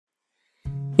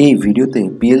এই ভিডিওতে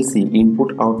PLC input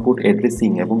output addressing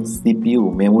এবং সিপিইউ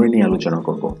মেমোরি নিয়ে আলোচনা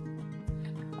করব।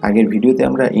 আগের ভিডিওতে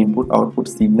আমরা ইনপুট আউটপুট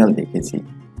সিগন্যাল দেখেছি।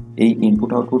 এই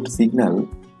ইনপুট আউটপুট সিগন্যাল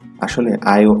আসলে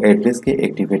আইও অ্যাড্রেসকে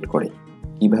অ্যাক্টিভেট করে,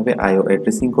 কিভাবে আইও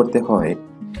অ্যাড্রেসিং করতে হয়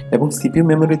এবং সিপিইউ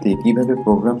মেমোরিতে কিভাবে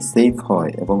প্রোগ্রাম সেভ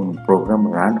হয় এবং প্রোগ্রাম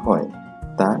রান হয়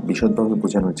তা বিশদভাবে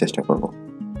বোঝানোর চেষ্টা করব।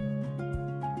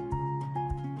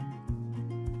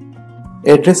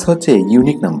 অ্যাড্রেস হচ্ছে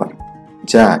ইউনিক নাম্বার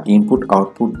যা ইনপুট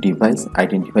আউটপুট ডিভাইস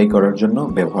আইডেন্টিফাই করার জন্য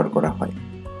ব্যবহার করা হয়।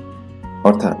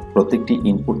 অর্থাৎ প্রত্যেকটি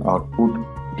ইনপুট আউটপুট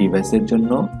ডিভাইসের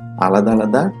জন্য আলাদা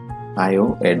আলাদা আইও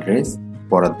অ্যাড্রেস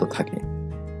বরাদ্দ থাকে।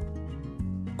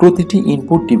 প্রতিটি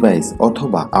ইনপুট ডিভাইস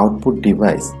অথবা আউটপুট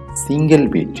ডিভাইস সিঙ্গেল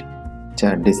বিট যা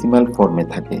ডেসিমাল ফর্মে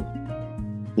থাকে,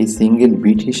 এই সিঙ্গেল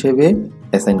বিট হিসেবে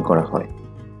অ্যাসাইন করা হয়।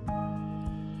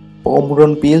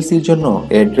 অমরণ পিএলসির জন্য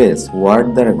অ্যাড্রেস ওয়ার্ড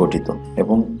দ্বারা গঠিত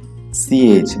এবং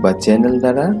সিএইচ বা চ্যানেল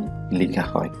দ্বারা লেখা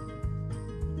হয়।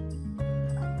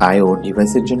 আইও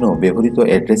ডিভাইসের জন্য ব্যবহৃত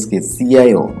অ্যাড্রেসকে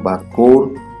সিআইও বা কোর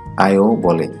আইও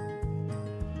বলে।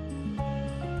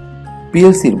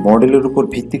 পিএলসির মডেলের উপর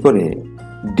ভিত্তি করে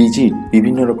ডিজিট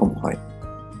বিভিন্ন রকম হয়।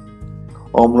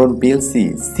 অমরণ পিএলসি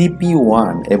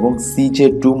CP1 এবং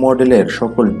CJ2 মডেলের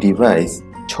সকল ডিভাইস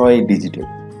 6 ডিজিটের।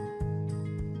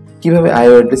 কিভাবে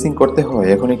আইও অ্যাড্রেসিং করতে হয়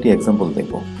এখন একটি এক্সাম্পল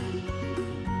দেখব।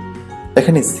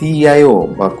 এখানে সিআইও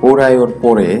বা কোর আইওর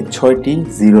পরে 6টি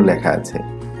জিরো লেখা আছে।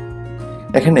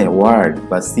 এখানে ওয়ার্ড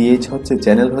বা সিএইচ হচ্ছে,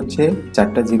 চ্যানেল হচ্ছে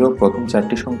 4টা জিরো, প্রথম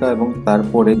 4টি সংখ্যা এবং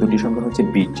তারপরে 2টি সংখ্যা হচ্ছে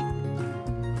বিট।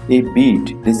 এই বিট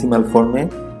ডেসিমাল ফর্মে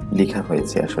লেখা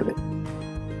হয়েছে। আসলে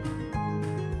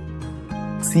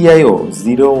সিআইও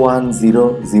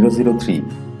 010003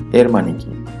 এর মানে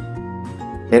কি?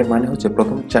 এর মানে হচ্ছে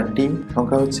প্রথম 4টি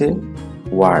সংখ্যা হচ্ছে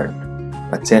ওয়ার্ড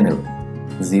বা চ্যানেল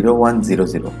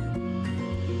 0100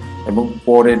 এবং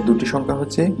পরের 2টি সংখ্যা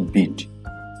হচ্ছে বিট,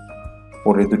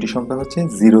 পরের 2টি সংখ্যা হচ্ছে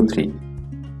 03।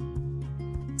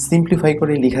 সিম্পলিফাই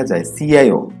করে লেখা যায়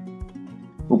সিআইও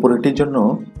উপরেরটির জন্য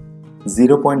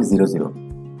 0.00,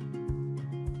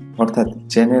 অর্থাৎ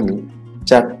চ্যানেল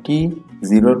 4টি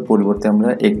জিরোর পরিবর্তে আমরা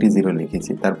একটি জিরো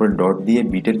লিখেছি, তারপর ডট দিয়ে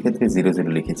বিটের ক্ষেত্রে 00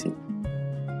 লিখেছি।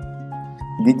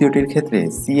 দ্বিতীয়টির ক্ষেত্রে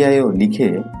সিআইও লিখে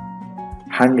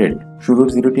 100, শুরুর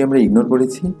জিরোটি আমরা ইগনোর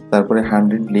করেছি, তারপরে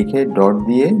 100 লিখে ডট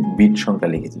দিয়ে বিট সংখ্যা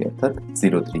লিখেছি, অর্থাৎ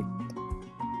 03,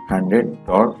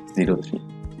 100.03।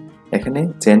 এখানে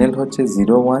চ্যানেল হচ্ছে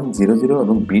 0100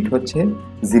 এবং বিট হচ্ছে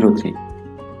 03।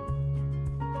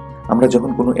 আমরা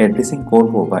যখন কোনো অ্যাড্রেসিং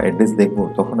করব বা অ্যাড্রেস দেখব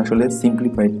তখন আসলে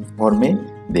সিম্পলিফাইড ফর্মে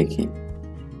দেখি।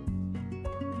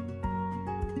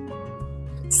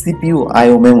 সিপিইউ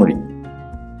আইও মেমোরি।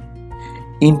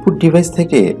 ইনপুট ডিভাইস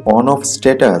থেকে অন অফ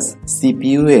স্ট্যাটাস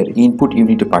সিপিইউ এর ইনপুট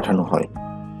ইউনিটে পাঠানো হয়।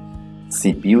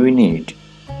 সিপিইউ ইউনিট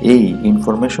এই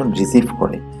ইনফরমেশন রিসিভ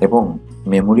করে এবং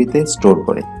মেমোরিতে স্টোর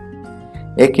করে।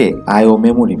 একে আইও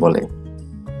মেমোরি বলে।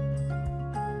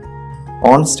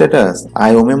 অন স্ট্যাটাস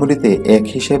আইও মেমোরিতে 1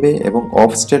 হিসেবে এবং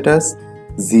অফ স্ট্যাটাস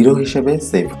 0 হিসেবে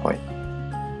সেভ হয়।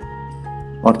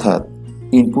 অর্থাৎ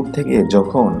ইনপুট থেকে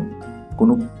যখন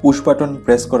কোনো পুশ বাটন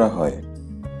প্রেস করা হয়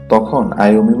তখন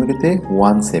আইও মেমোরিতে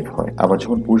 1 সেভ হয়, আবার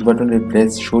যখন পুশ বাটনের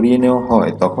প্রেস সরিয়ে নেওয়া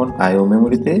হয় তখন আইও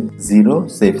মেমোরিতে 0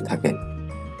 সেভ থাকে।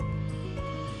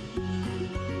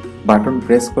 বাটন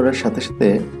প্রেস করার সাথে সাথে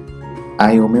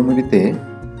আইও মেমোরিতে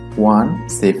 1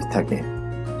 সেভ থাকে,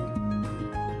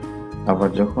 আবার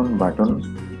যখন বাটন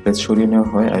প্রেস সরিয়ে নেওয়া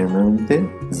হয় আইও মেমোরিতে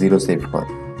 0 সেভ হয়।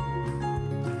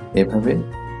 এভাবে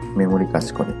মেমোরি কাজ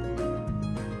করে।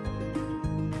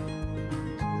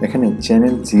 এখানে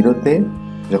চ্যানেল 0তে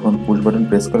যখন পুশ বাটন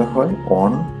প্রেস করা হয়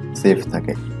অন সেভ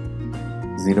থাকে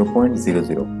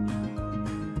 0.00।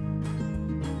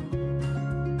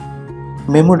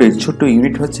 মেমোরির ছোট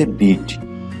ইউনিট হচ্ছে বিট।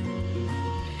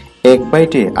 1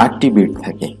 বাইটে 8টি বিট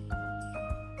থাকে।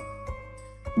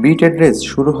 বিট অ্যাড্রেস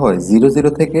শুরু হয় 00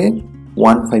 থেকে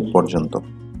 15 পর্যন্ত।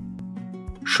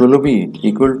 16 bit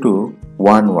equal to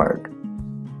 1 word.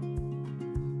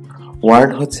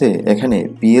 Word হচ্ছে এখানে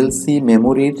পিএলসি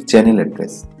মেমোরির channel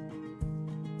address.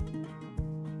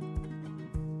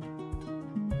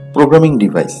 Programming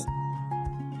device.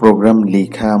 Programme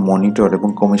লেখা, মনিটর এবং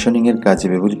কমিশনিং এর কাজে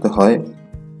ব্যবহৃত হয়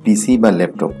পিসি বা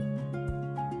ল্যাপটপ।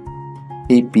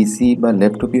 এই পিসি বা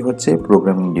ল্যাপটপই হচ্ছে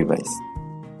programming device.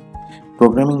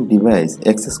 Programming device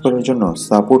access করার জন্য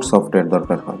সাপোর্ট সফটওয়্যার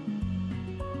দরকার হয়।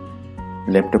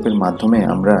 ল্যাপটপের মাধ্যমে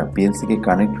আমরা পিএলসিকে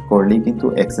কানেক্ট করলেই কিন্তু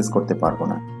অ্যাক্সেস করতে পারবো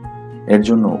না। এর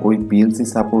জন্য ওই পিএলসি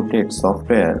সাপোর্টেড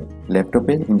সফটওয়্যার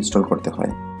ল্যাপটপে ইনস্টল করতে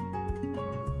হয়।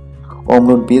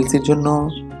 অমরণ পিএলসির জন্য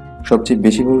সবচেয়ে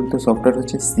বেশি ব্যবহৃত সফটওয়্যার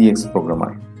হচ্ছে সিএক্স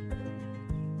প্রোগ্রামার।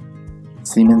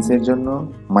 সিমেন্সের জন্য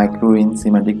মাইক্রো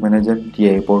ইনসিম্যাটিক ম্যানেজার,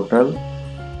 টিআই পোর্টাল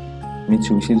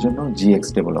মিৎসুবিশির জন্য GX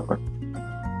ডেভেলপার।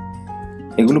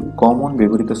 এগুলো কমন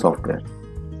ব্যবহৃত সফটওয়্যার।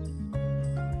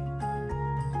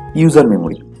 ইউজার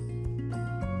মেমোরি,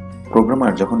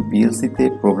 প্রোগ্রামার যখন পিএলসিতে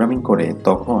প্রোগ্রামিং করে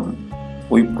তখন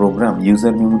ওই প্রোগ্রাম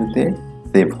ইউজার মেমোরিতে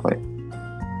সেভ হয়।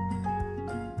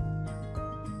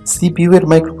 সিপিইউ এর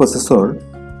মাইক্রোপ্রসেসর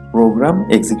প্রোগ্রাম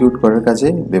এক্সিকিউট করার কাজে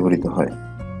ব্যবহৃত হয়।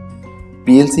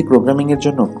 পিএলসি প্রোগ্রামিং এর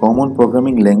জন্য কমন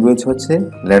প্রোগ্রামিং ল্যাঙ্গুয়েজ হচ্ছে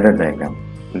ল্যাডার ডায়াগ্রাম।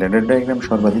 ল্যাডার ডায়াগ্রাম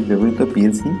সর্বাধিক ব্যবহৃত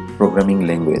PLC programming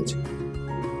language.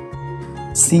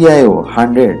 CIO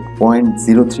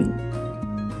 100.03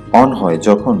 on হয়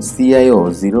যখন CIO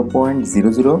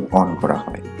 0.00 অন করা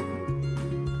হয়।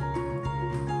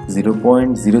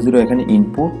 0.00 এখানে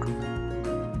ইনপুট,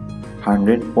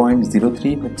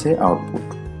 100.03 হচ্ছে আউটপুট।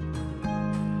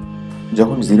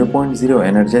 যখন 0.0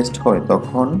 এনার্জাইজড হয়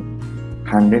তখন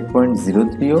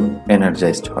 100.03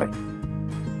 এনার্জাইজড হয়,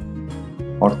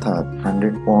 অর্থাৎ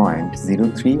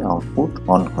 100.03 আউটপুট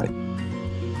অন হয়।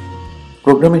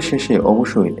 প্রোগ্রামের শেষে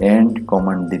অবশ্যই এন্ড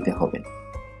কমান্ড দিতে হবে।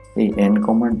 এই এন্ড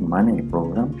কমান্ড মানে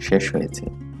প্রোগ্রাম শেষ হয়েছে,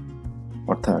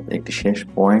 অর্থাৎ একটি শেষ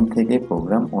পয়েন্ট থেকে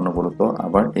প্রোগ্রাম অনবরত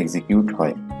আবার এক্সিকিউট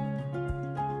হয়।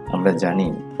 আমরা জানি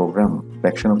প্রোগ্রাম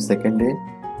ফ্র্যাকশন অফ সেকেন্ডে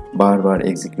বারবার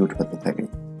এক্সিকিউট হতে থাকে।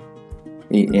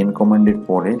 এই এন্ড কমান্ডের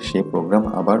পরে সে প্রোগ্রাম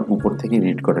আবার উপর থেকে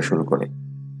রিড করা শুরু করে।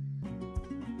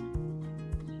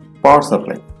 Power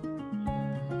supply,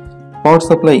 power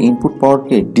supply input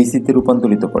পাওয়ারকে ডিসিতে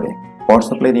রূপান্তরিত করে। পাওয়ার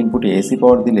সাপ্লাইয়ের ইনপুটে এসি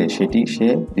পাওয়ার দিলে সেটি সে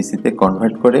ডিসিতে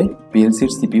কনভার্ট করে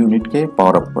পিএলসির সিপিইউ ইউনিটকে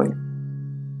পাওয়ার আপ করে।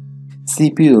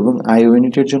 সিপিইউ এবং আইও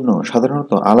ইউনিটের জন্য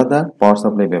সাধারণত আলাদা পাওয়ার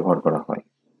সাপ্লাই ব্যবহার করা হয়।